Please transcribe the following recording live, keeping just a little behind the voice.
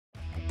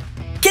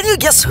you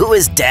guess who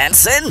is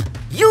dancing?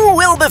 You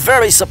will be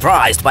very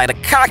surprised by the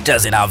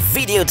characters in our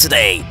video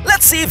today.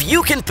 Let's see if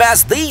you can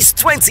pass these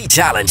 20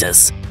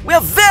 challenges. We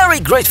are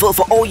very grateful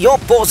for all your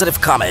positive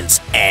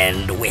comments,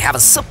 and we have a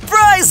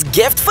surprise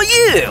gift for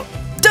you.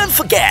 Don't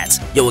forget,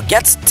 you will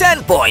get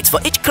 10 points for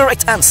each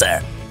correct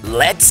answer.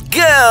 Let's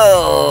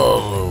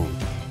go!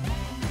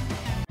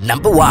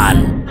 Number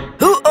 1.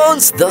 Who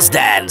owns those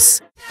dance?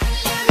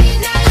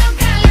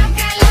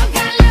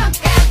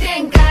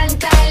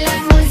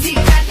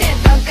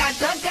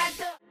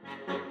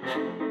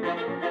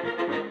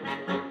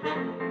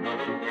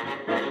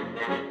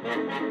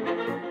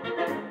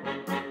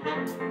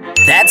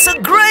 That's a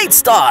great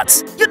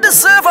start! You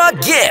deserve our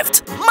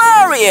gift,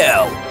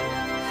 Mario!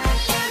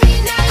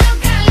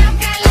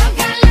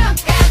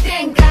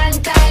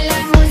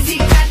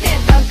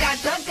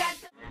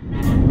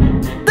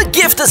 The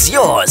gift is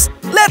yours!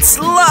 Let's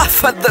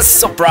laugh at this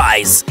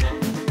surprise!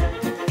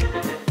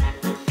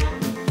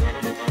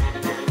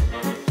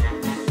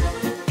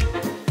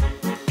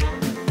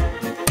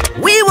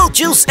 We will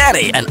choose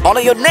any and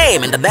honor your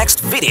name in the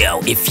next video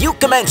if you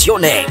comment your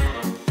name.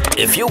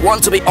 If you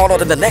want to be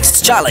honored in the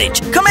next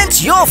challenge,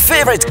 comment your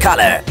favorite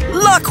color.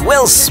 Luck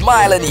will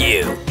smile on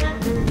you.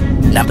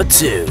 Number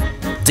 2.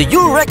 Do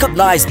you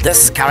recognize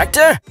this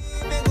character?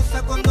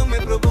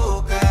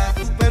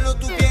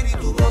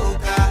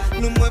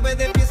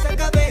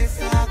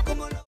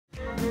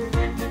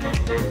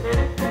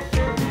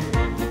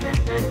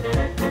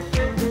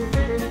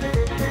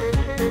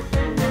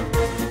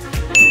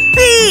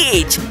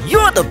 Peach!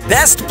 You're the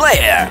best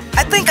player!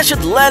 I think I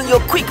should learn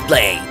your quick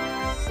play.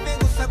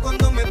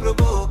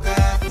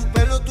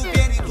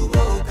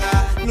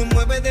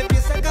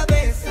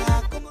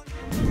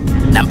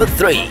 Number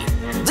 3.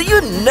 Do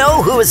you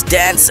know who is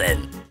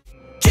dancing?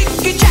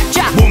 Chicky cha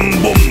cha, Boom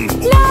boom,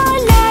 la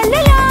la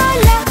la la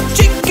la.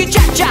 Chicky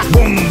cha cha,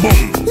 boom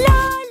boom. la.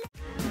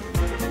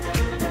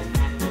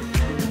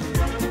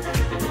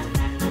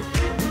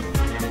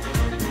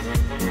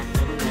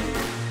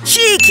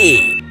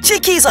 Cheeky!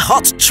 Cheeky is a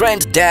hot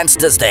trend dance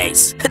these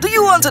days. Do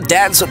you want to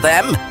dance with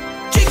them?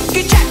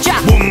 Chicky cha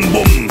cha, Boom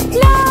boom,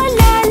 la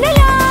la la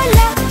la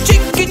la.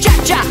 Chicky cha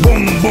cha,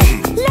 boom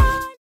boom. la.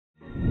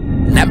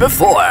 Number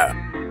 4.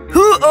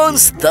 Who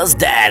owns this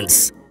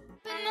dance?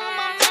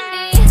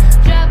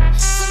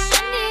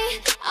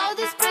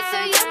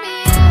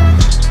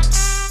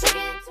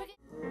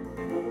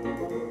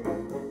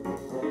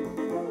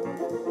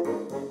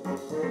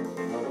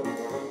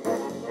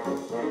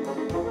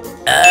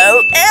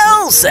 Oh,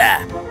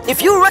 Elsa!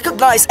 If you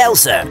recognize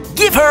Elsa,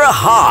 give her a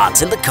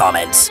heart in the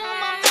comments.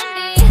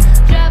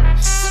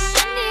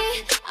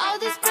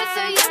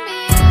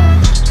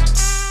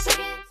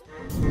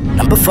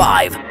 Number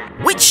 5.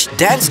 Which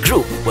dance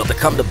group will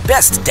become the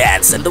best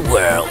dance in the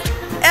world?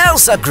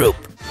 Elsa Group.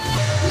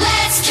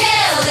 Let's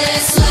kill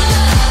this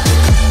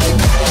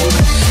love.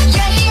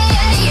 Yeah,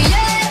 yeah, yeah,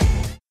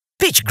 yeah.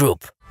 Peach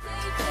Group.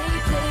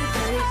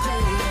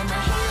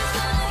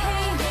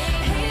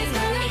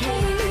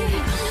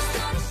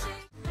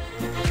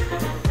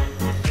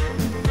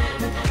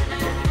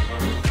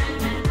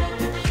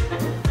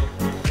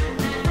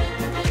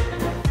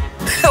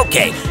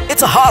 Okay,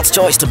 it's a hard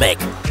choice to make,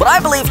 but I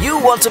believe you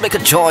want to make a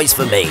choice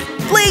for me.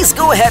 Please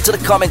go ahead to the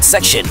comment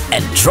section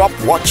and drop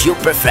what you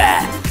prefer.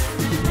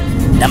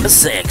 Number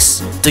 6.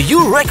 Do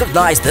you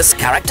recognize this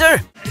character?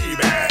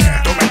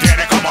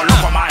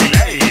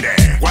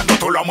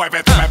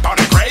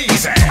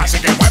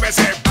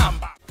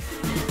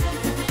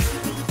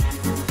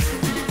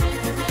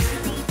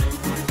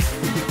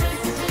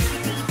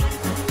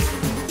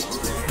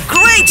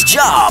 Great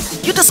job!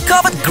 You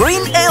discovered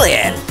Green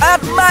Alien! I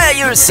admire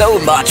you so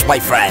much, my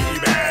friend!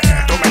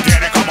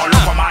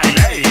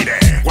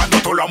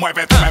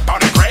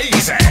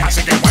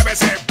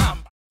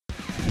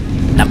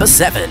 Number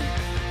 7.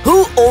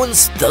 Who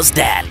owns this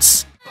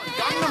dance?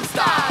 Gangnam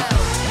Style.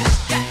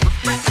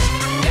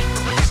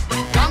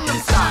 Gangnam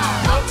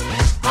Style.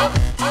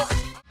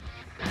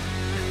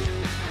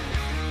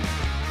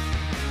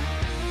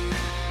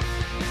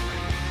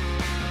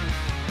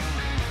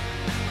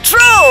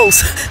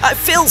 Trolls! I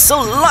feel so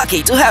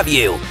lucky to have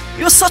you!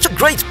 You're such a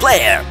great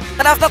player,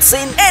 and I've not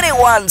seen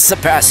anyone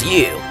surpass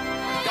you!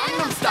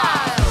 Gangnam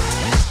Style.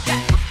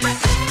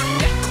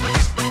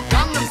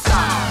 Gangnam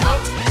Style.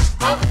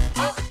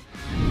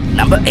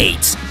 Number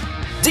 8.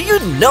 Do you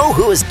know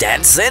who is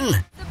dancing?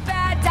 The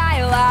bad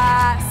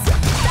dialogues.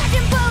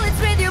 Dodging bullets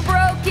with your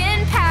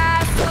broken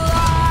past. So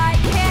I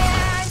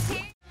can't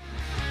hear.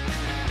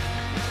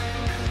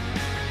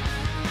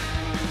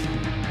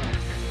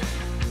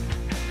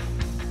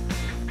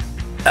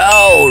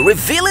 Oh,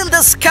 revealing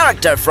this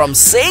character from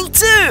Sing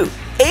 2!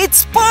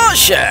 It's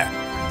Portia!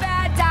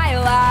 Bad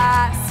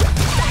dialogues.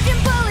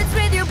 Dodging bullets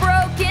with your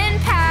broken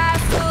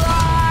past. So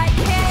I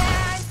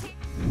can't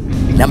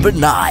hear. Number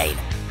 9.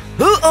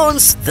 Who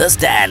owns this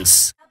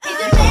dance?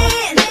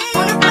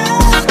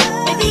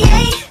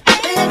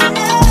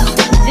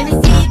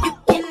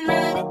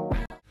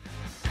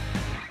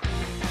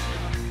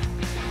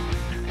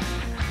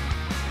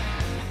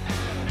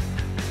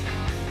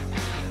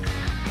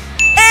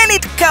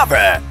 need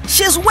cover.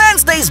 She's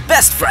Wednesday's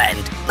best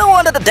friend. No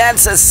wonder the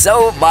dance is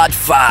so much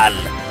fun.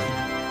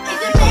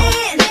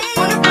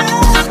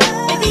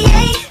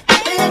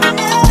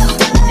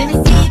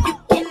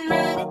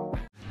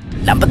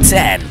 Number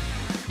 10.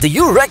 Do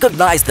you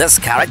recognize this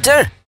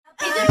character?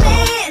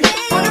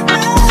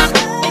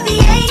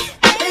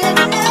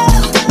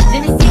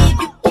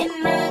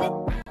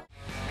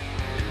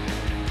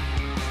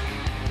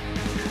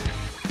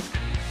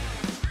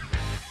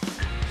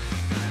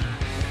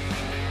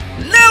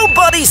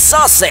 Nobody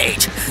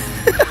Sausage!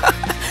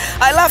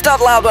 I laughed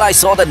out loud when I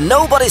saw the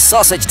Nobody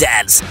Sausage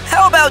dance.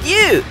 How about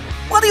you?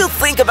 What do you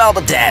think about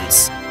the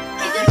dance?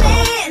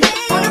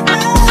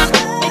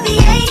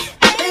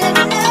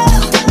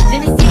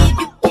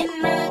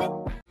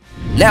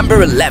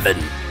 Number 11.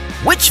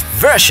 Which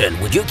version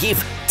would you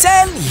give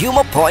 10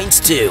 humor points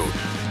to?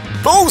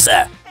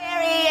 Bowser.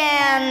 Very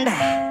end.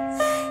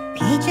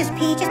 Peaches,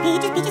 peaches,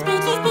 peaches, peaches,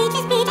 peaches,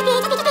 peaches, peaches,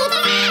 peaches, peaches.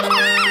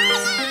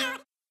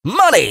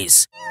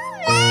 Monies.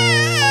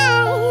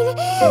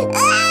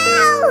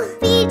 Oh,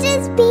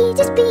 peaches,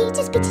 peaches,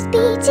 peaches, peaches,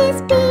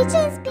 peaches,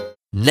 peaches, peaches.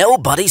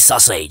 Nobody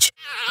Sausage.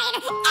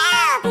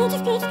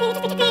 Peaches, peaches, peaches,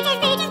 peaches,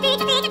 peaches, peaches,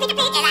 peaches, peaches,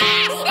 peaches.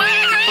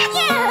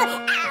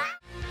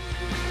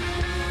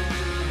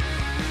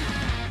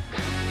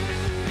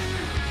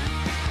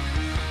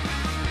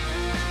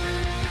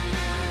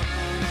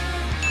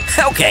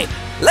 Okay,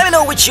 let me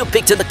know which you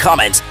picked in the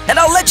comments and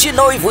I'll let you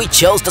know if we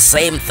chose the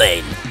same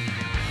thing.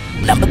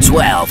 Number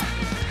 12.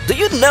 Do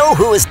you know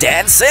who is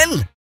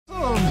dancing?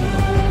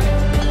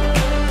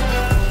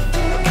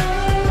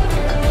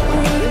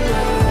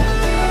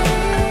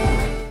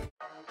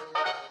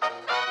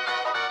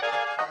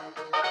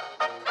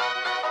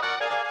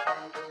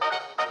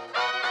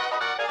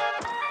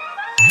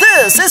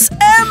 This is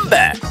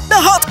Amber, the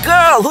hot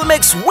girl who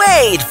makes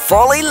Wade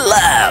fall in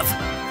love.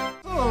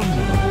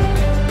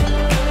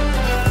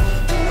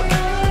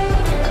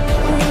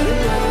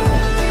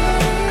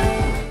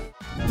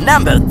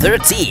 Number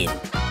 13.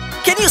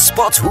 Can you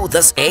spot who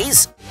this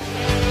is?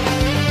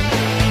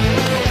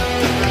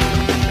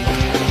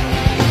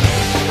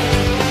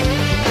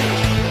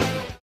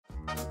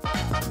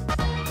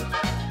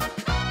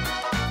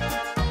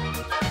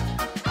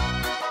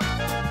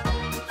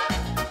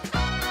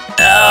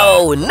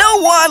 Oh,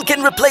 no one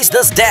can replace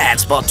this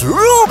dance but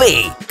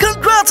Ruby!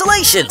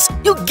 Congratulations!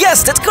 You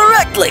guessed it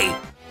correctly!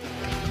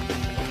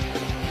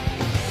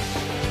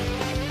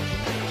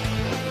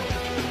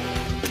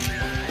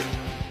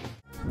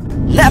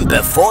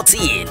 Number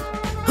 14.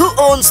 Who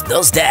owns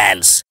those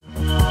dance?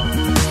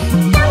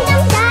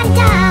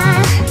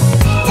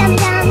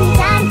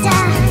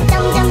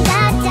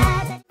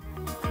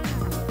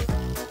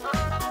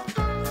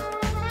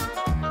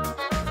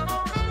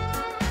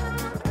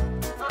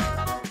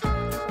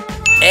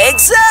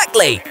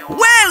 Exactly!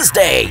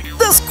 Wednesday!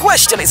 This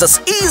question is as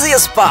easy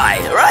as pie,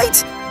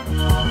 right?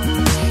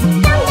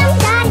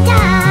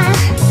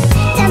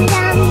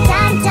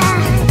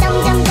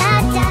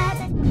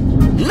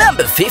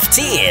 Number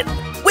 15.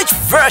 Which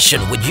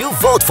version would you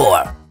vote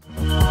for?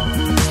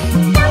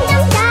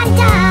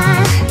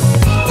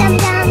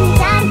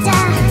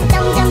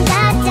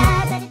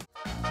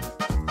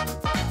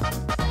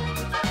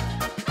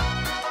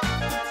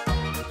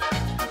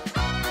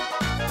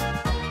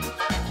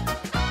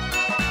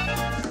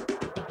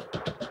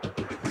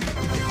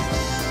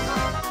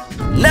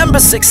 Number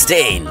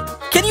 16.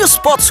 Can you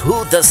spot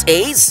who this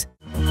is?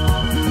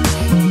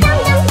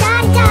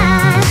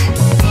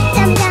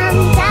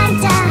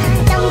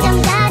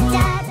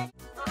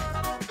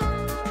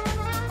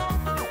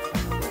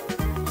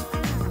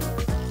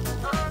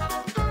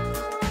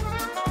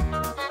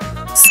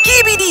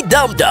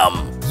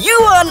 Skibidi-dum-dum! You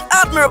are an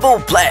admirable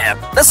player.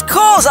 The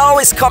scores are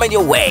always coming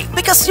your way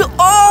because you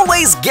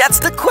always get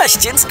the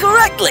questions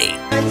correctly.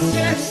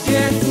 Yes,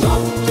 yes,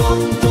 top,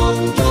 top,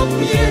 top, top,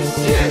 yes,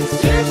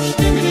 yes, yes,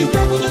 skibbity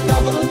double and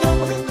double and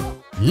double and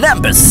double.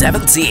 Number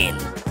 17.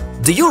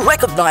 Do you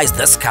recognize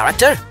this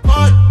character?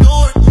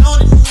 Hardcore, on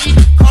the seat,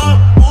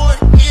 cardboard,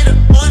 hit it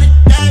on the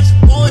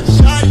dashboard,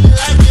 shot it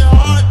like it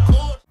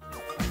hardcore.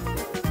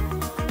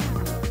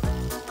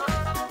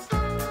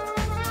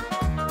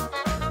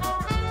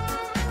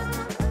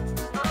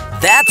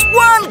 That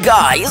one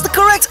guy is the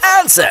correct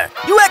answer.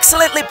 You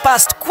excellently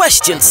passed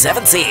question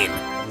 17.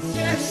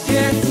 Yes,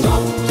 yes,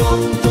 top, top,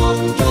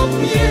 top, top,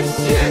 yes,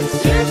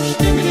 yes, yes,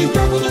 skibbity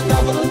double and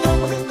double and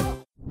double and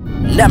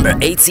double. Number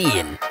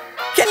 18.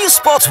 Can you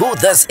spot who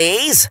this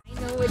is? I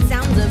know it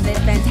sounds a bit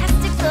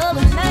fantastical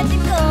and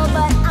magical,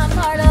 but I'm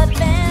part of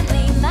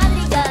family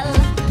magical.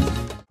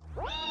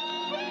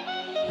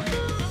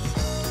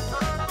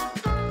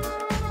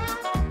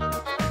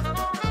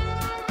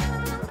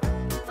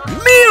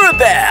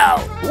 Mirabelle!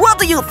 What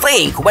do you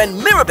think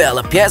when Mirabelle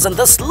appears in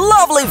this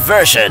lovely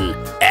version?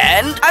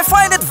 And I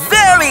find it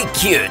very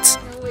cute. I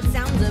know it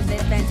sounds a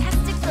bit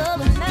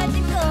fantastical and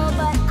magical,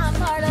 but I'm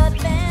part of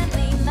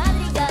family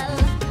magical.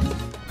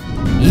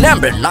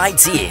 Number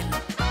 19.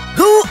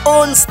 Who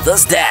owns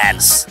this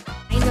dance?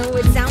 I know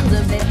it sounds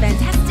a bit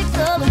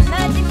fantastical and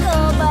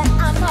magical, but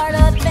I'm part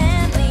of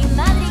family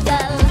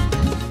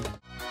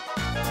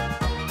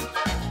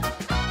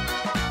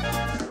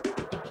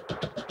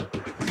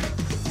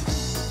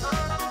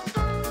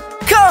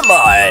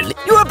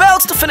You're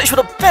about to finish with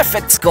a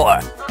perfect score.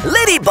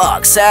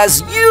 Ladybug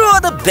says you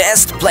are the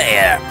best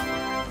player.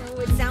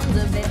 It sounds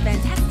a bit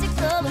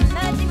fantastical and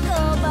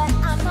magical, but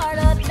I'm part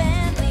of the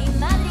family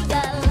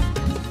Madrigal.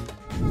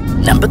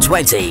 Number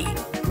 20.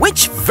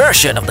 Which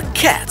version of the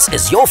cat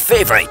is your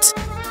favorite?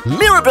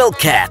 Mirabelle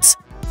Cat,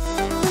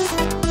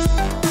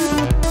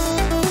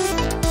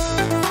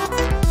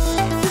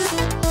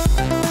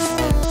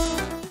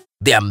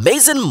 The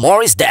Amazing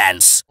Morris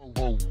Dance,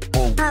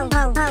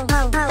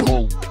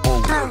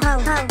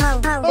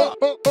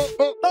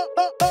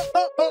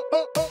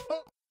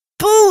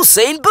 Puss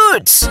in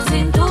Boots,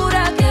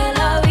 Cintura que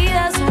la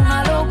vida es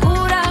una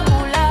locura,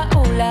 hula,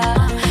 hula,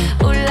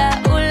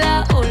 hula,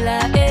 hula,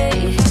 hula,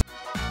 ey.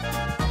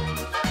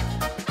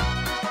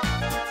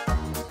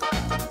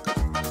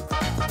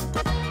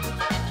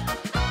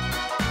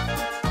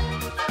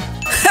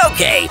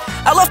 Okay,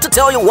 I'd love to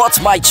tell you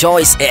what my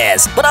choice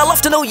is, but I'd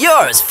love to know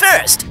yours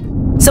first.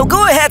 So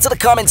go ahead to the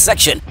comment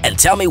section and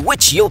tell me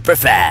which you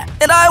prefer,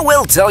 and I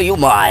will tell you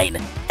mine.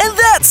 And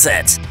that's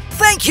it.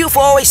 Thank you for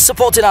always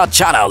supporting our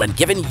channel and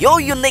giving your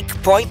unique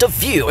point of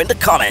view in the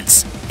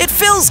comments. It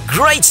feels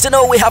great to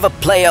know we have a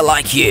player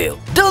like you.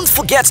 Don't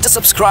forget to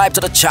subscribe to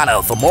the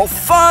channel for more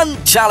fun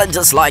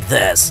challenges like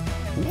this.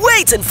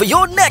 Waiting for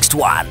your next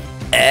one,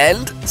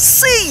 and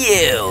see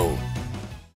you!